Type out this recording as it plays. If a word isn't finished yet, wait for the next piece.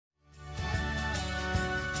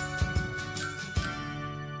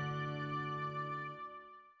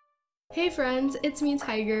Hey friends, it's me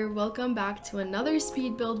Tiger. Welcome back to another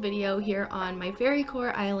speed build video here on my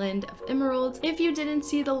fairycore island of Emerald. If you didn't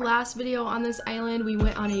see the last video on this island, we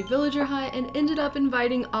went on a villager hunt and ended up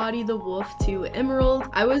inviting Audie the wolf to Emerald.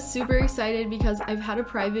 I was super excited because I've had a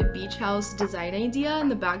private beach house design idea in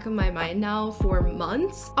the back of my mind now for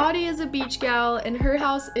months. Audie is a beach gal and her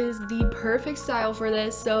house is the perfect style for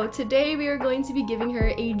this, so today we are going to be giving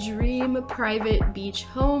her a dream private beach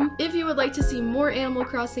home. If you would like to see more Animal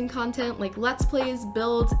Crossing content like let's plays,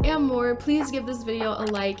 builds, and more, please give this video a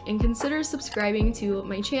like and consider subscribing to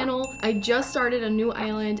my channel. I just started a new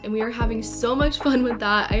island and we are having so much fun with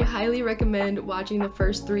that. I highly recommend watching the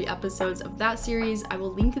first 3 episodes of that series. I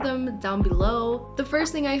will link them down below. The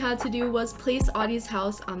first thing I had to do was place Audie's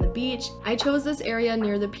house on the beach. I chose this area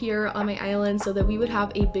near the pier on my island so that we would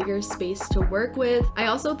have a bigger space to work with. I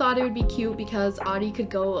also thought it would be cute because Audie could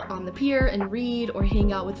go on the pier and read or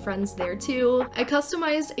hang out with friends there too. I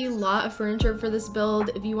customized a lot of furniture for this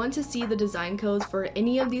build. If you want to see the design codes for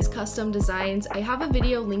any of these custom designs, I have a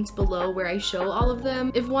video linked below where I show all of them.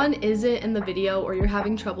 If one isn't in the video or you're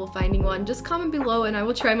having trouble finding one, just comment below and I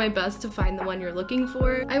will try my best to find the one you're looking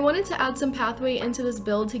for. I wanted to add some pathway into this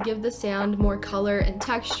build to give the sand more color and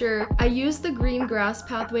texture. I used the green grass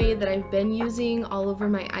pathway that I've been using all over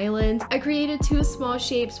my island. I created 2 small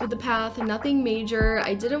shapes with the path, nothing major.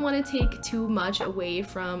 I didn't want to take too much away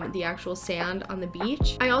from the actual sand on the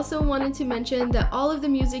beach. I also wanted to mention that all of the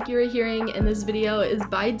music you're hearing in this video is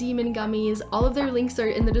by DemonGummies. All of their links are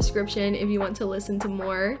in the description if you want to listen to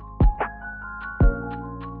more.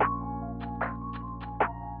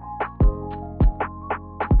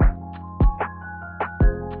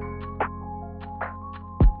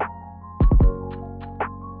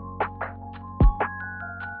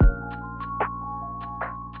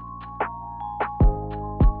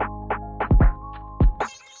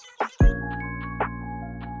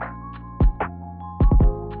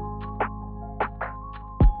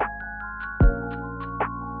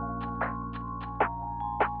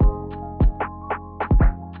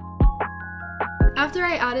 After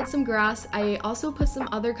I added some grass, I also put some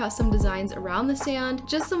other custom designs around the sand,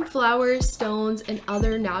 just some flowers, stones, and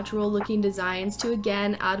other natural looking designs to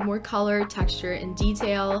again add more color, texture, and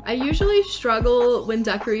detail. I usually struggle when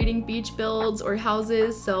decorating beach builds or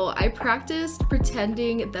houses, so I practiced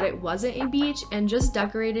pretending that it wasn't a beach and just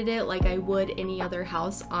decorated it like I would any other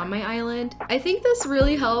house on my island. I think this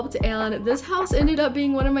really helped, and this house ended up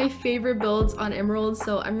being one of my favorite builds on Emerald,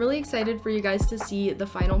 so I'm really excited for you guys to see the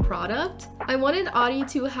final product. I wanted Audie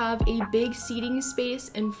to have a big seating space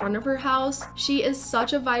in front of her house. She is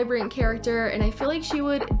such a vibrant character and I feel like she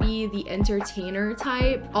would be the entertainer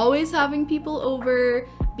type, always having people over,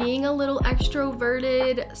 being a little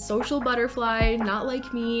extroverted, social butterfly, not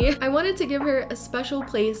like me. I wanted to give her a special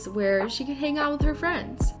place where she could hang out with her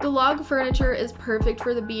friends. The log furniture is perfect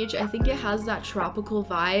for the beach. I think it has that tropical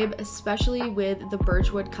vibe, especially with the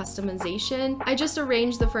birchwood customization. I just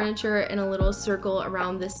arranged the furniture in a little circle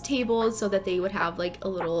around this table so that they would have like a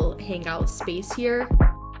little hangout space here.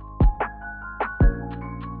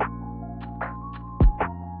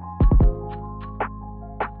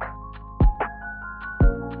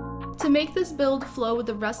 To make this build flow with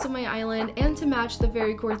the rest of my island and to match the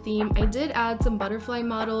fairycore theme, I did add some butterfly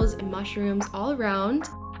models and mushrooms all around.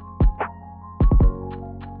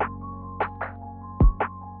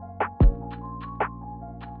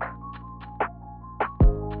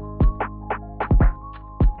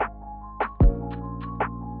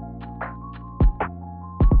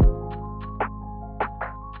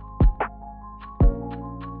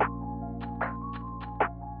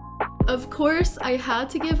 Of course, I had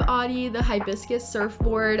to give Audie the hibiscus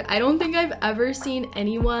surfboard. I don't think I've ever seen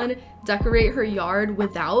anyone decorate her yard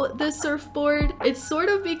without this surfboard. It's sort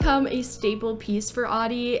of become a staple piece for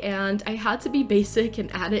Audie, and I had to be basic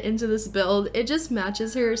and add it into this build. It just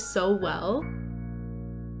matches her so well.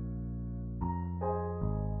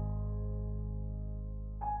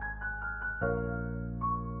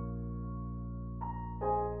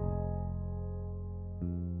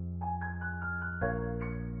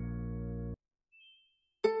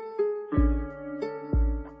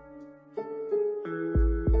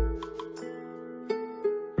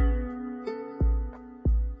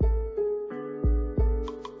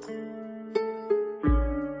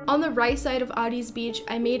 On the right side of Audie's beach,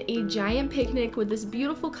 I made a giant picnic with this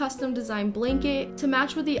beautiful custom design blanket. To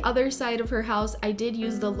match with the other side of her house, I did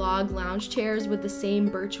use the log lounge chairs with the same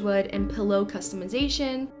birchwood and pillow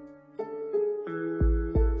customization.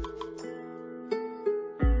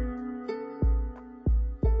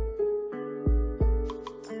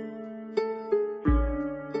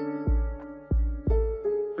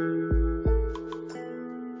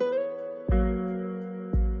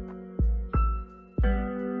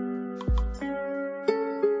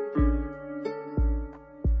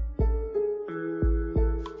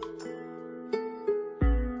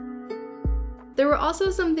 There were also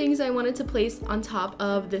some things I wanted to place on top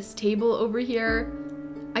of this table over here.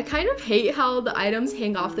 I kind of hate how the items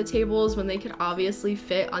hang off the tables when they could obviously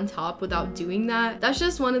fit on top without doing that. That's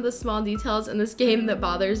just one of the small details in this game that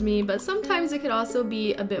bothers me, but sometimes it could also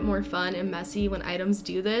be a bit more fun and messy when items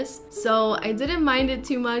do this. So I didn't mind it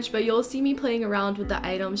too much, but you'll see me playing around with the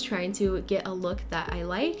items trying to get a look that I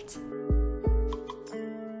liked.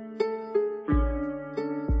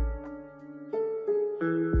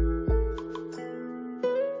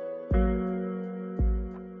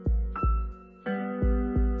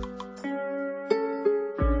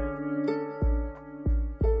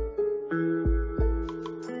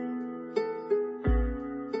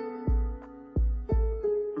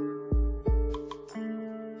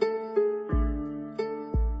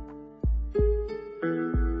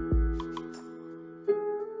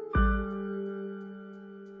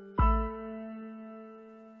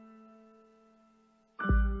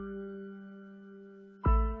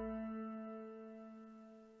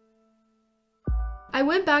 I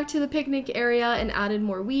went back to the picnic area and added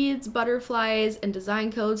more weeds, butterflies, and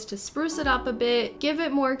design codes to spruce it up a bit, give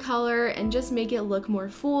it more color, and just make it look more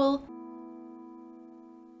full.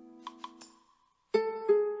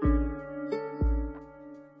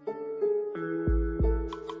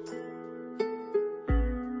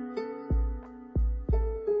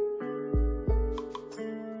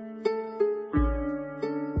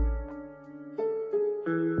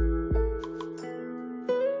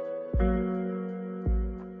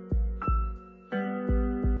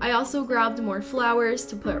 I also grabbed more flowers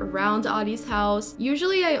to put around Audie's house.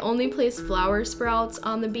 Usually I only place flower sprouts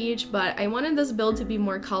on the beach, but I wanted this build to be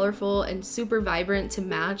more colorful and super vibrant to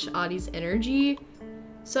match Audie's energy.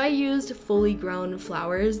 So I used fully grown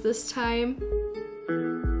flowers this time.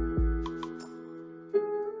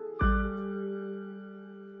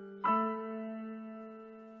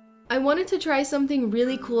 I wanted to try something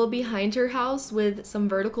really cool behind her house with some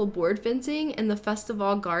vertical board fencing and the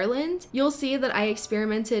festival garland. You'll see that I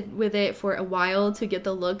experimented with it for a while to get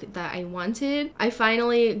the look that I wanted. I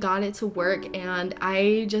finally got it to work and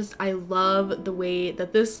I love the way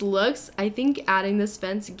that this looks. I think adding this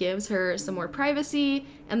fence gives her some more privacy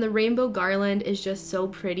and the rainbow garland is just so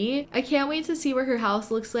pretty. I can't wait to see what her house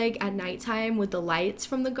looks like at nighttime with the lights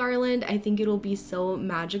from the garland. I think it'll be so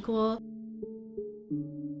magical.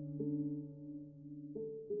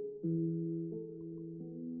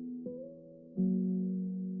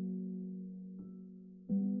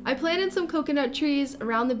 I planted some coconut trees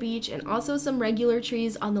around the beach and also some regular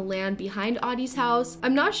trees on the land behind Audie's house.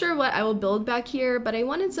 I'm not sure what I will build back here, but I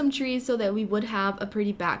wanted some trees so that we would have a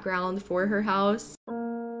pretty background for her house.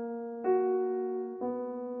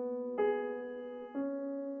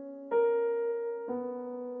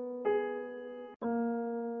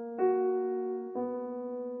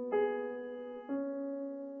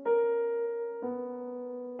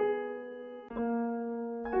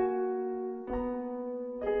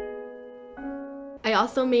 I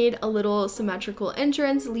also made a little symmetrical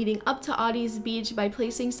entrance leading up to Audie's beach by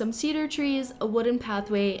placing some cedar trees, a wooden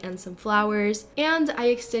pathway, and some flowers. And I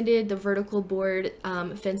extended the vertical board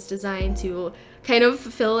fence design to kind of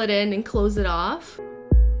fill it in and close it off.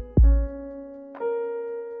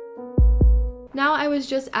 Now I was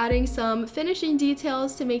just adding some finishing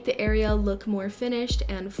details to make the area look more finished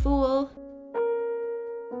and full.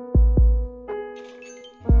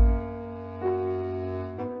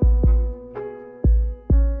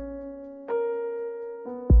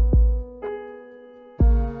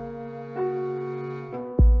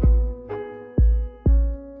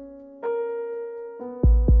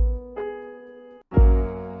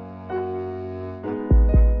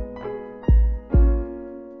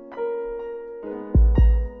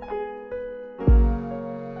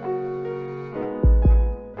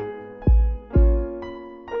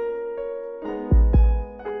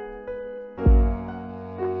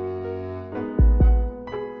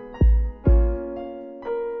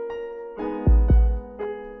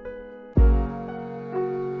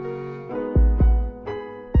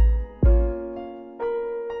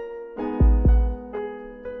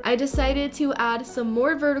 I decided to add some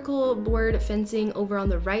more vertical board fencing over on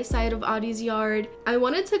the right side of Audie's yard. I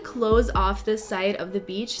wanted to close off this side of the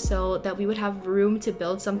beach so that we would have room to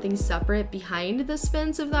build something separate behind this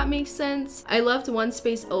fence, if that makes sense. I left one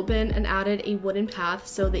space open and added a wooden path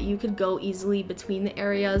so that you could go easily between the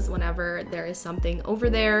areas whenever there is something over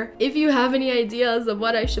there. If you have any ideas of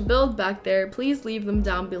what I should build back there, please leave them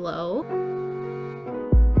down below.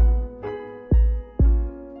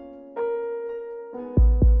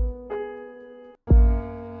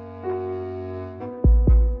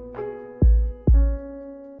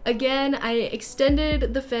 Again, I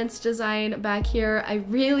extended the fence design back here. I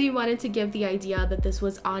really wanted to give the idea that this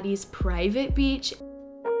was Audie's private beach.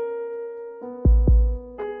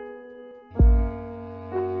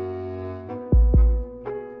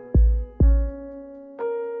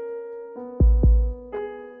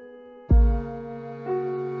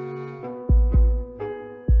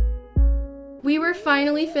 We were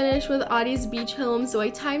finally finished with Audie's beach home, so I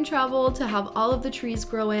time traveled to have all of the trees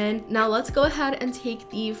grow in. Now let's go ahead and take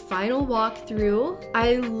the final walk through.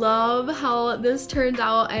 I love how this turned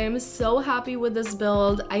out. I am so happy with this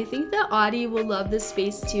build. I think that Audie will love this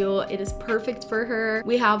space too. It is perfect for her.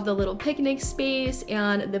 We have the little picnic space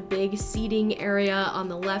and the big seating area on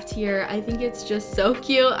the left here. I think it's just so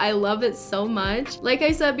cute. I love it so much. Like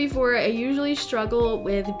I said before, I usually struggle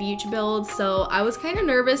with beach builds, so I was kind of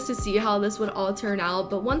nervous to see how this would all turn out,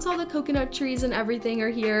 but once all the coconut trees and everything are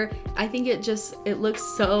here, I think it looks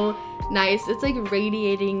so nice. It's like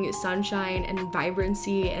radiating sunshine and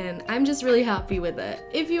vibrancy, and I'm just really happy with it.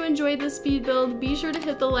 If you enjoyed this speed build, be sure to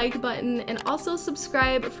hit the like button and also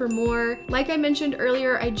subscribe for more. Like I mentioned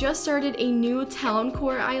earlier, I just started a new town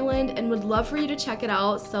core island and would love for you to check it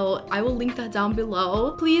out, so I will link that down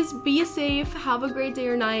below. Please be safe, have a great day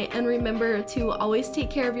or night, and remember to always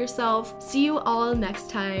take care of yourself. See you all next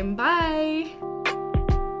time. Bye!